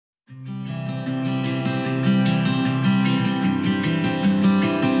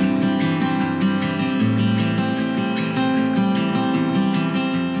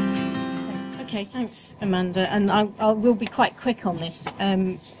Thanks, Amanda. And I will be quite quick on this,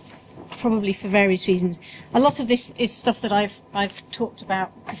 probably for various reasons. A lot of this is stuff that I've talked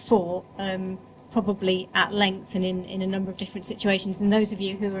about before, probably at length and in a number of different situations. And those of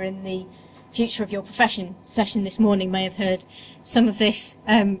you who are in the Future of Your Profession session this morning may have heard some of this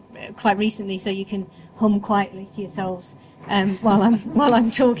quite recently, so you can hum quietly to yourselves while I'm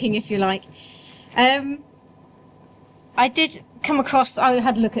talking, if you like. I did come across, I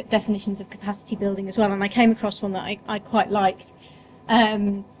had a look at definitions of capacity building as well, and I came across one that I quite liked,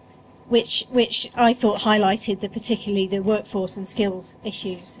 which I thought highlighted particularly the workforce and skills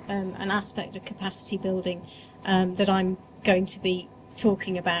issues, an aspect of capacity building that I'm going to be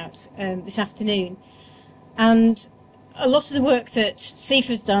talking about this afternoon. And a lot of the work that CIfA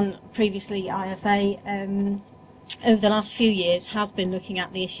has done, previously CIfA, over the last few years has been looking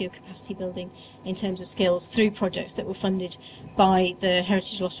at the issue of capacity building in terms of skills through projects that were funded by the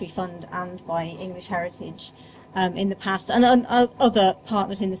Heritage Lottery Fund and by English Heritage in the past. And other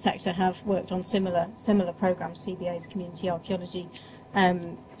partners in the sector have worked on similar programmes, CBA's Community Archaeology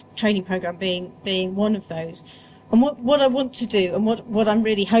training programme being one of those. And what I want to do, and what I'm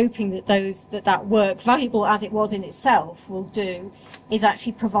really hoping that that work, valuable as it was in itself, will do, is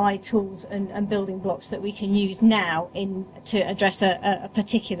actually provide tools and building blocks that we can use now to address a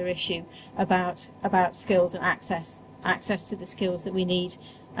particular issue about skills and access to the skills that we need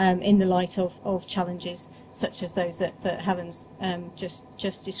in the light of challenges such as those that Helen's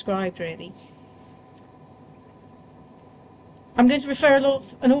just described, really. I'm going to refer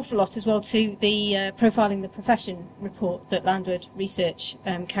an awful lot as well to the Profiling the Profession report that Landward Research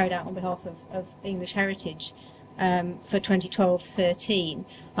carried out on behalf of English Heritage for 2012-13.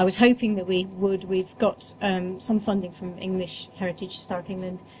 I was hoping that we've got some funding from English Heritage Historic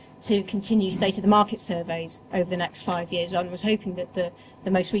England to continue state of the market surveys over the next 5 years. I was hoping that the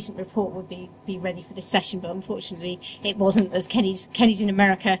most recent report would be ready for this session, but unfortunately it wasn't, as Kenny's in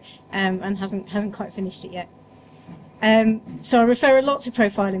America and haven't quite finished it yet. So I refer a lot to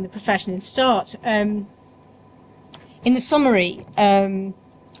Profiling the Profession and start in the summary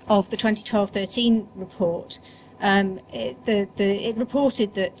of the 2012-13 report. It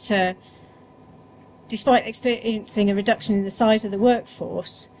reported that despite experiencing a reduction in the size of the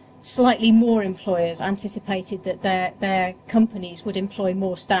workforce, slightly more employers anticipated that their companies would employ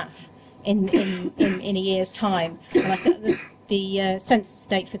more staff in a year's time. And I think the census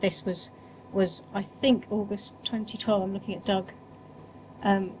date for this was I think August 2012. I'm looking at Doug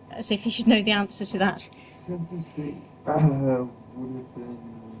as if he should know the answer to that. Census date would have been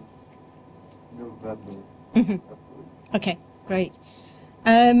November. Okay, great.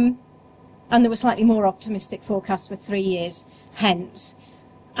 And there were slightly more optimistic forecasts for 3 years hence.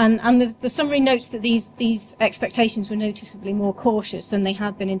 And the summary notes that these expectations were noticeably more cautious than they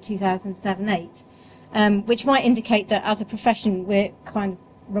had been in 2007-8, which might indicate that as a profession we're kind of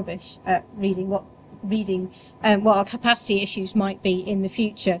rubbish at reading what our capacity issues might be in the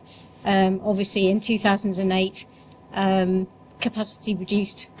future. Obviously in 2008 capacity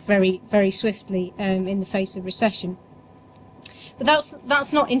reduced very, very swiftly in the face of recession. But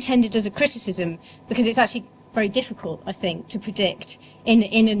that's not intended as a criticism, because it's actually very difficult, I think, to predict in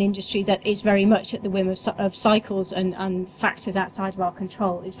an industry that is very much at the whim of cycles and factors outside of our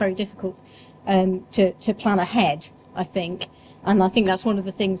control. It's very difficult to plan ahead, I think. And I think that's one of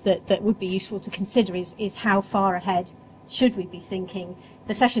the things that would be useful to consider is how far ahead should we be thinking.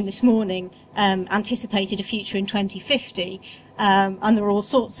 The session this morning anticipated a future in 2050, and there are all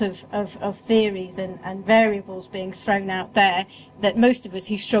sorts of theories and variables being thrown out there that most of us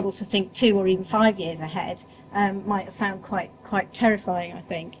who struggle to think 2 or even 5 years ahead might have found quite terrifying, I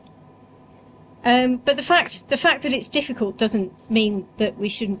think. But the fact that it's difficult doesn't mean that we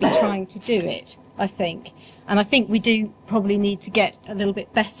shouldn't be trying to do it, I think. And I think we do probably need to get a little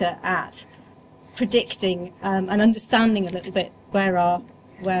bit better at predicting and understanding a little bit where our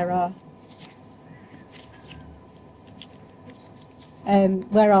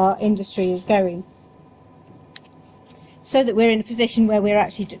industry is going, so that we're in a position where we're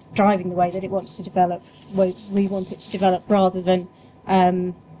actually driving the way that it wants to develop, we want it to develop, rather than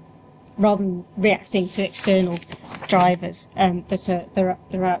reacting to external drivers that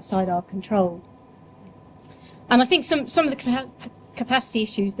are outside our control. And I think some of the capacity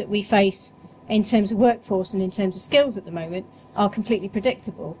issues that we face in terms of workforce and in terms of skills at the moment are completely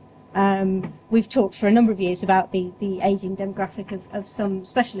predictable. We've talked for a number of years about the ageing demographic of some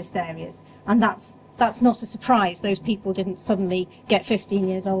specialist areas, and that's not a surprise. Those people didn't suddenly get 15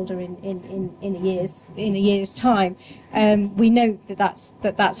 years older in a year's time. We know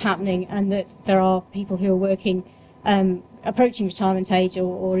that that's happening, and that there are people who are working approaching retirement age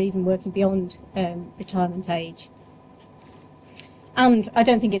or even working beyond retirement age. And I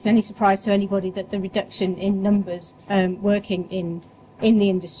don't think it's any surprise to anybody that the reduction in numbers working in the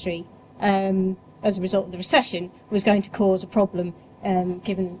industry as a result of the recession was going to cause a problem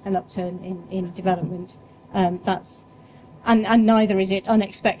given an upturn in development. And neither is it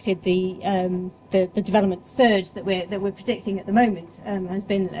unexpected. The development surge that we're predicting at the moment has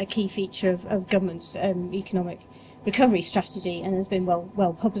been a key feature of government's economic recovery strategy and has been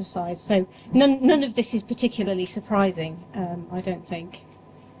well publicised. So none of this is particularly surprising, I don't think.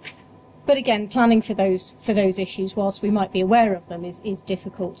 But again, planning for those issues, whilst we might be aware of them, is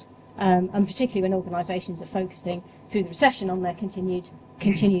difficult, and particularly when organisations are focusing through the recession on their continued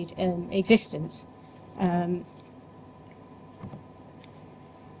existence.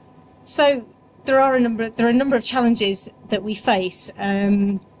 So there are a number of challenges that we face.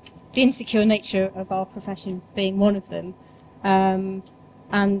 The insecure nature of our profession being one of them, and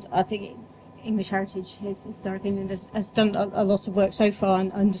I think English Heritage historically has done a lot of work so far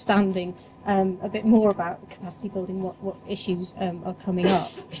in understanding a bit more about capacity building, what issues are coming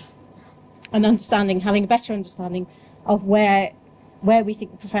up, and having a better understanding of where we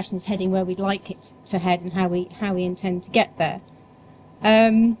think the profession is heading, where we'd like it to head, and how we intend to get there.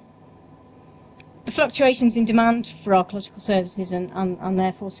 The fluctuations in demand for archaeological services and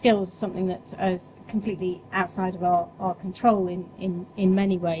therefore skills is something that is completely outside of our control in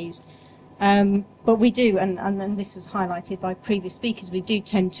many ways. But we do, and this was highlighted by previous speakers, we do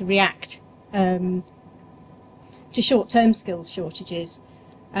tend to react to short-term skills shortages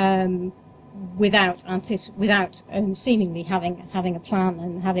without seemingly having a plan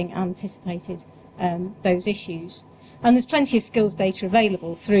and having anticipated those issues. And there's plenty of skills data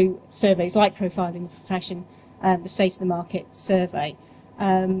available through surveys like Profiling the Profession, the State of the Market survey.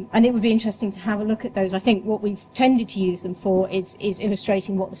 And it would be interesting to have a look at those. I think what we've tended to use them for is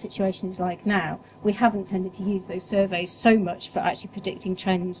illustrating what the situation is like now. We haven't tended to use those surveys so much for actually predicting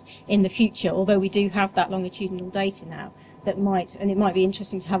trends in the future, although we do have that longitudinal data now that it might be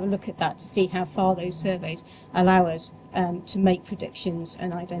interesting to have a look at that to see how far those surveys allow us to make predictions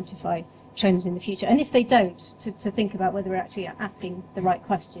and identify trends in the future, and if they don't, to think about whether we're actually asking the right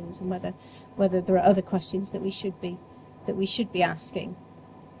questions and whether there are other questions that we should be asking.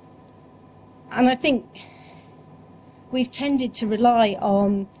 And I think we've tended to rely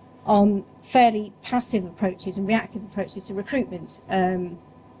on fairly passive approaches and reactive approaches to recruitment,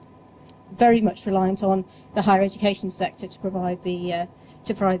 very much reliant on the higher education sector to provide the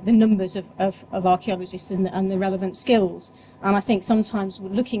numbers of archaeologists and the relevant skills. And I think sometimes we're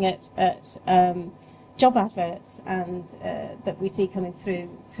looking at job adverts and that we see coming through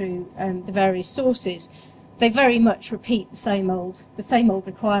the various sources. They very much repeat the same old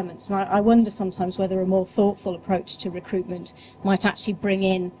requirements. And I wonder sometimes whether a more thoughtful approach to recruitment might actually bring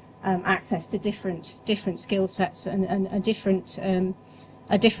in access to different skill sets and a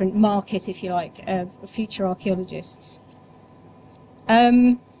different market, if you like, of future archaeologists.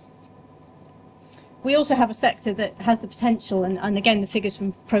 We also have a sector that has the potential, and again the figures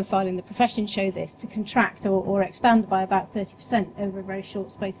from Profiling the Profession show this, to contract or expand by about 30% over a very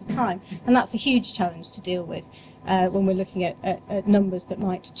short space of time. And that's a huge challenge to deal with when we're looking at numbers that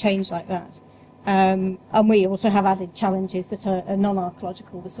might change like that. And we also have added challenges that are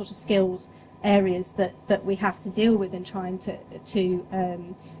non-archaeological, the sort of skills areas that we have to deal with in trying to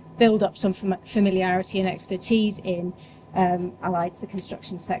build up some familiarity and expertise in, allied to the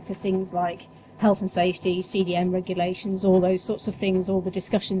construction sector, things like health and safety, CDM regulations, all those sorts of things, all the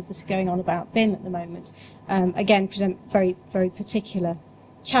discussions that are going on about BIM at the moment, again present very, very particular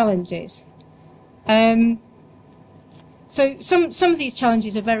challenges. So some of these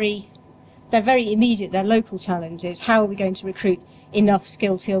challenges are very immediate, they're local challenges. How are we going to recruit enough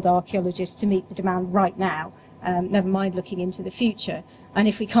skilled field archaeologists to meet the demand right now, never mind looking into the future? And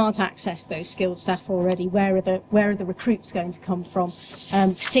if we can't access those skilled staff already, where are the recruits going to come from?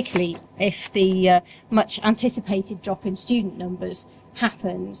 Particularly if the much anticipated drop in student numbers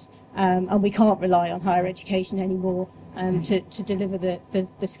happens, and we can't rely on higher education anymore to deliver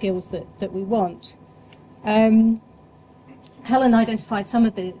the skills that we want. Helen identified some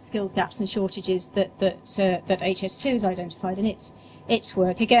of the skills gaps and shortages that HS2 has identified in its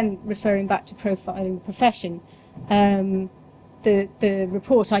work. Again, referring back to Profiling the Profession. The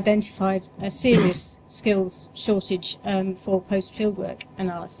report identified a serious skills shortage for post-fieldwork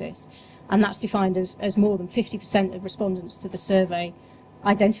analysis, and that's defined as more than 50% of respondents to the survey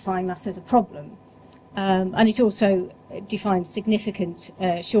identifying that as a problem. And it also defines significant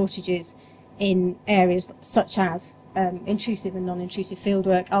shortages in areas such as intrusive and non-intrusive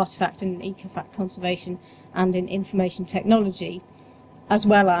fieldwork, artefact and ecofact conservation, and in information technology, as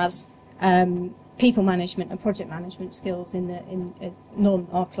well as people management and project management skills in as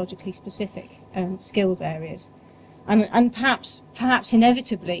non-archaeologically specific skills areas. And perhaps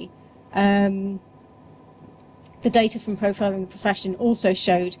inevitably, the data from profiling the profession also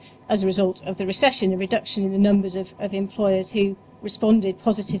showed, as a result of the recession, a reduction in the numbers of employers who responded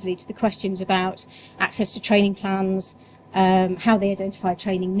positively to the questions about access to training plans, how they identified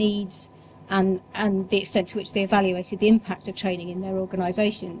training needs, and the extent to which they evaluated the impact of training in their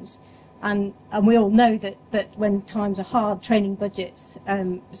organisations. And we all know that when times are hard, training budgets,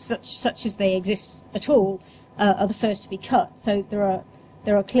 such as they exist at all, are the first to be cut. So there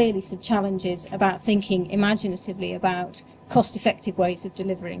are clearly some challenges about thinking imaginatively about cost-effective ways of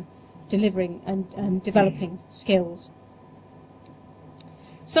delivering and developing skills.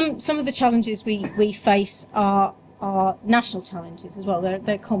 Some of the challenges we face are national challenges as well.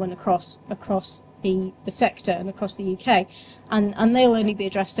 They're common across the sector and across the UK, and they'll only be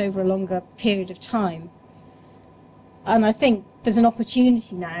addressed over a longer period of time. And I think there's an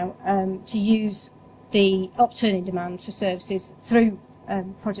opportunity now to use the upturn in demand for services through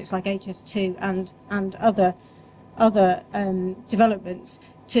projects like HS2 and other developments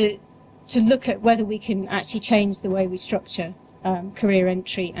to look at whether we can actually change the way we structure career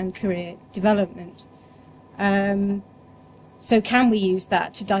entry and career development. So can we use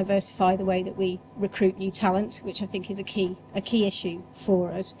that to diversify the way that we recruit new talent, which I think is a key issue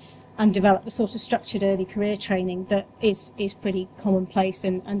for us, and develop the sort of structured early career training that is pretty commonplace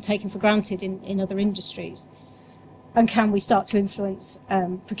and taken for granted in other industries? And can we start to influence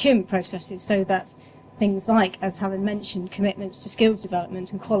procurement processes so that things like, as Helen mentioned, commitments to skills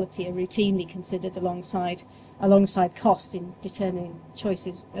development and quality are routinely considered alongside cost in determining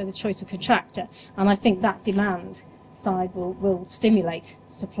the choice of contractor? And I think that demand side will stimulate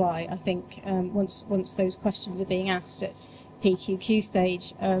supply. I think once those questions are being asked at PQQ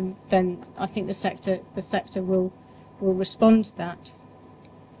stage, then I think the sector will respond to that.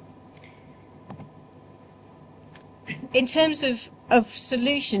 In terms of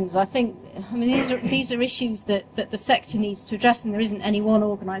solutions, I mean these are issues that the sector needs to address, and there isn't any one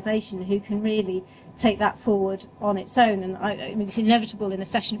organisation who can really take that forward on its own. And I mean, it's inevitable in a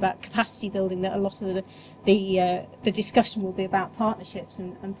session about capacity building that a lot of the discussion will be about partnerships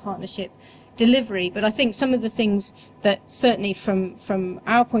and partnership delivery. But I think some of the things that certainly from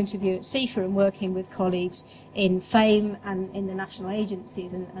our point of view at CIfA and working with colleagues in FAME and in the national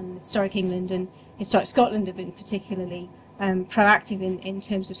agencies and Historic England and Historic Scotland have been particularly proactive in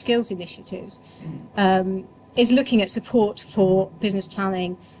terms of skills initiatives, is looking at support for business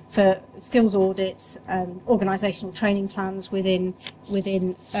planning, for skills audits, organisational training plans within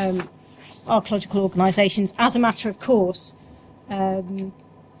archaeological organisations as a matter of course,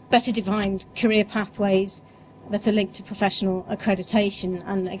 better defined career pathways that are linked to professional accreditation.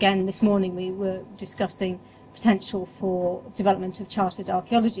 And again, this morning we were discussing potential for development of chartered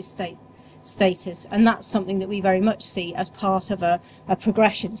archaeologist status, and that's something that we very much see as part of a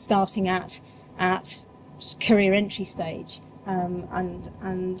progression starting at career entry stage,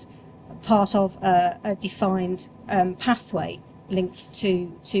 and part of a defined pathway linked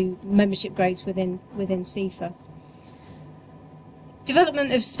to membership grades within CIfA.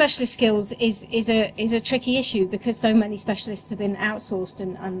 Development of specialist skills is a tricky issue because so many specialists have been outsourced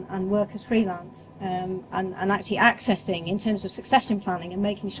and work as freelance, and actually accessing in terms of succession planning and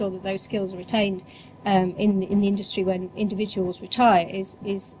making sure that those skills are retained in the industry when individuals retire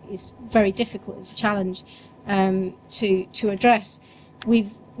is very difficult. It's a challenge to address.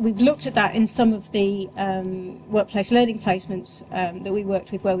 We've looked at that in some of the workplace learning placements that we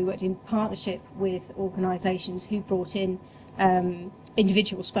worked with, where we worked in partnership with organisations who brought in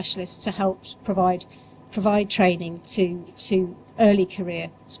individual specialists to help provide training to early career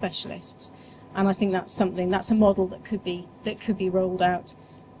specialists, and I think that's a model that could be rolled out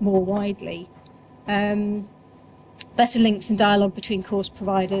more widely. Better links and dialogue between course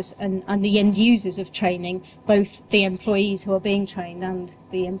providers and the end users of training, both the employees who are being trained and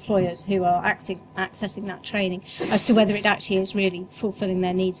the employers who are accessing that training, as to whether it actually is really fulfilling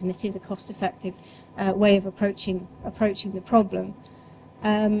their needs and it is a cost-effective way of approaching the problem.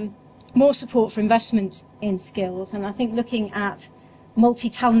 More support for investment in skills, and I think looking at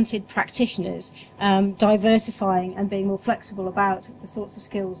multi-talented practitioners, diversifying and being more flexible about the sorts of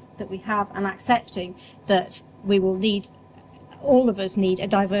skills that we have, and accepting that we will need, all of us need, a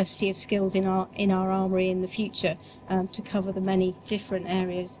diversity of skills in our armoury in the future to cover the many different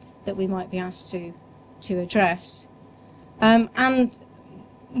areas that we might be asked to address. And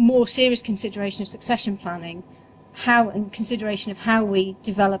more serious consideration of succession planning, how and consideration of how we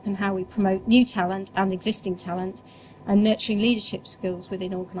develop and how we promote new talent and existing talent, and nurturing leadership skills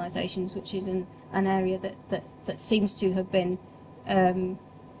within organisations, which is an area that seems to have been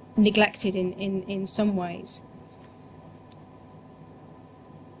neglected in some ways.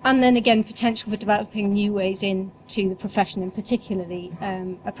 And then again, potential for developing new ways into the profession, and particularly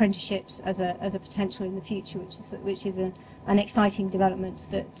apprenticeships as a potential in the future, which is an exciting development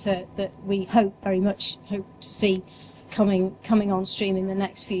that we very much hope to see coming on stream in the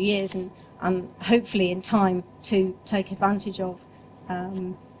next few years, and hopefully in time to take advantage of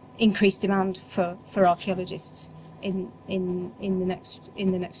increased demand for archaeologists in the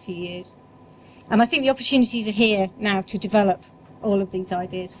next few years. And I think the opportunities are here now to develop all of these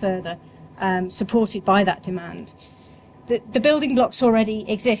ideas further, supported by that demand. The building blocks already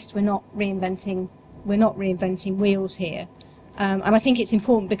exist. We're not reinventing wheels here. And I think it's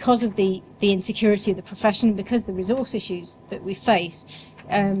important, because of the insecurity of the profession, because of the resource issues that we face,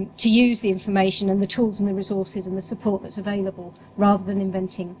 to use the information and the tools and the resources and the support that's available, rather than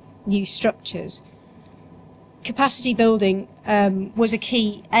inventing new structures. Capacity building was a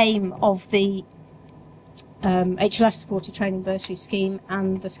key aim of the HLF supported training bursary scheme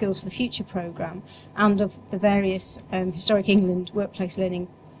and the Skills for the Future programme, and of the various Historic England workplace learning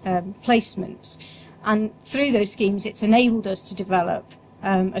placements. And through those schemes, it's enabled us to develop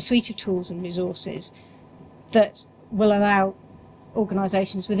a suite of tools and resources that will allow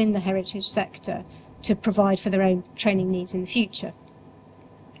organisations within the heritage sector to provide for their own training needs in the future.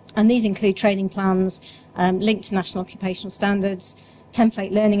 And these include training plans linked to national occupational standards,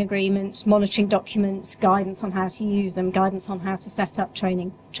 template learning agreements, monitoring documents, guidance on how to use them, guidance on how to set up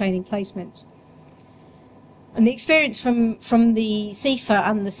training placements. And the experience from the CIfA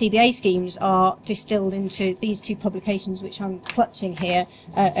and the CBA schemes are distilled into these two publications, which I'm clutching here,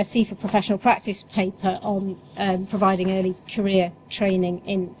 a CIfA professional practice paper on providing early career training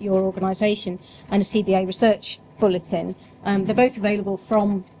in your organisation, and a CBA research bulletin. They're both available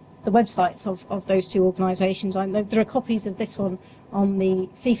from the websites of those two organisations. I know there are copies of this one on the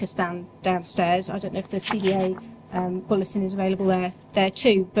CIfA stand downstairs. I don't know if the CBA bulletin is available there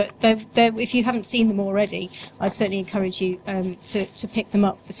too, but if you haven't seen them already, I'd certainly encourage you to pick them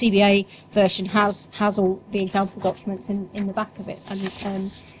up. The CBA version has all the example documents in the back of it,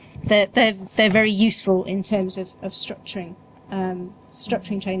 and they're very useful in terms of structuring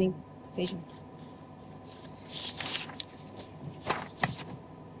training provision.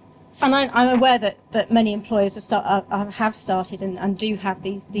 And I'm aware that many employers have started and do have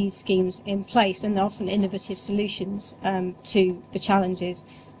these schemes in place, and they're often innovative solutions to the challenges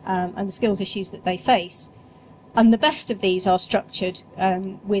and the skills issues that they face. And the best of these are structured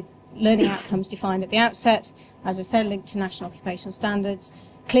with learning outcomes defined at the outset, as I said, linked to national occupational standards,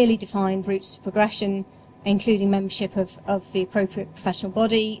 clearly defined routes to progression, including membership of the appropriate professional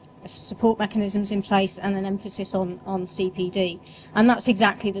body, support mechanisms in place, and an emphasis on CPD. And that's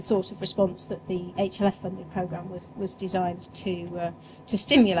exactly the sort of response that the HLF funded programme was designed to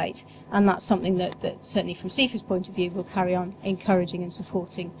stimulate, and that's something that certainly from CIfA's point of view we'll carry on encouraging and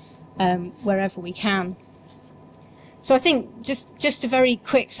supporting wherever we can. So I think just a very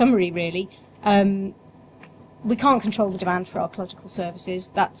quick summary really. We can't control the demand for archaeological services.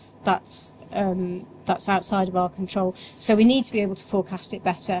 That's outside of our control. So we need to be able to forecast it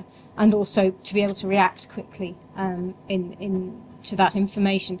better, and also to be able to react quickly to that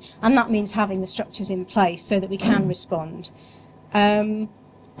information. And that means having the structures in place so that we can respond. And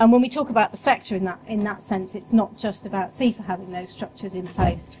when we talk about the sector in that sense, it's not just about CIfA having those structures in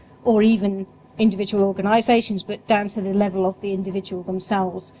place, or even individual organisations, but down to the level of the individual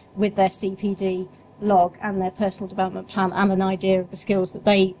themselves with their CPD log and their personal development plan, and an idea of the skills that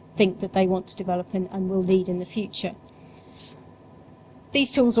they think that they want to develop and will need in the future.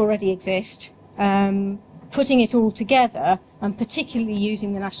 These tools already exist. Putting it all together, and particularly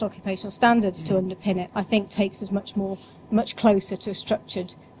using the national occupational standards to underpin it, I think takes us much closer to a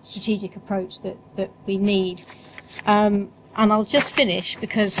structured strategic approach that we need. And I'll just finish,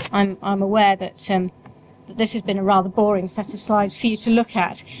 because I'm aware that this has been a rather boring set of slides for you to look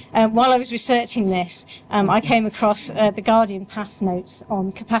at. While I was researching this, I came across the Guardian Pass notes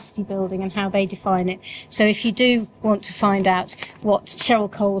on capacity building and how they define it. So if you do want to find out what Cheryl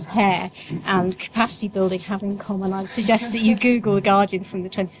Cole's hair and capacity building have in common, I'd suggest that you Google the Guardian from the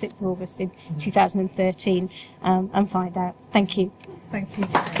 26th of August in 2013 and find out. Thank you. Thank you.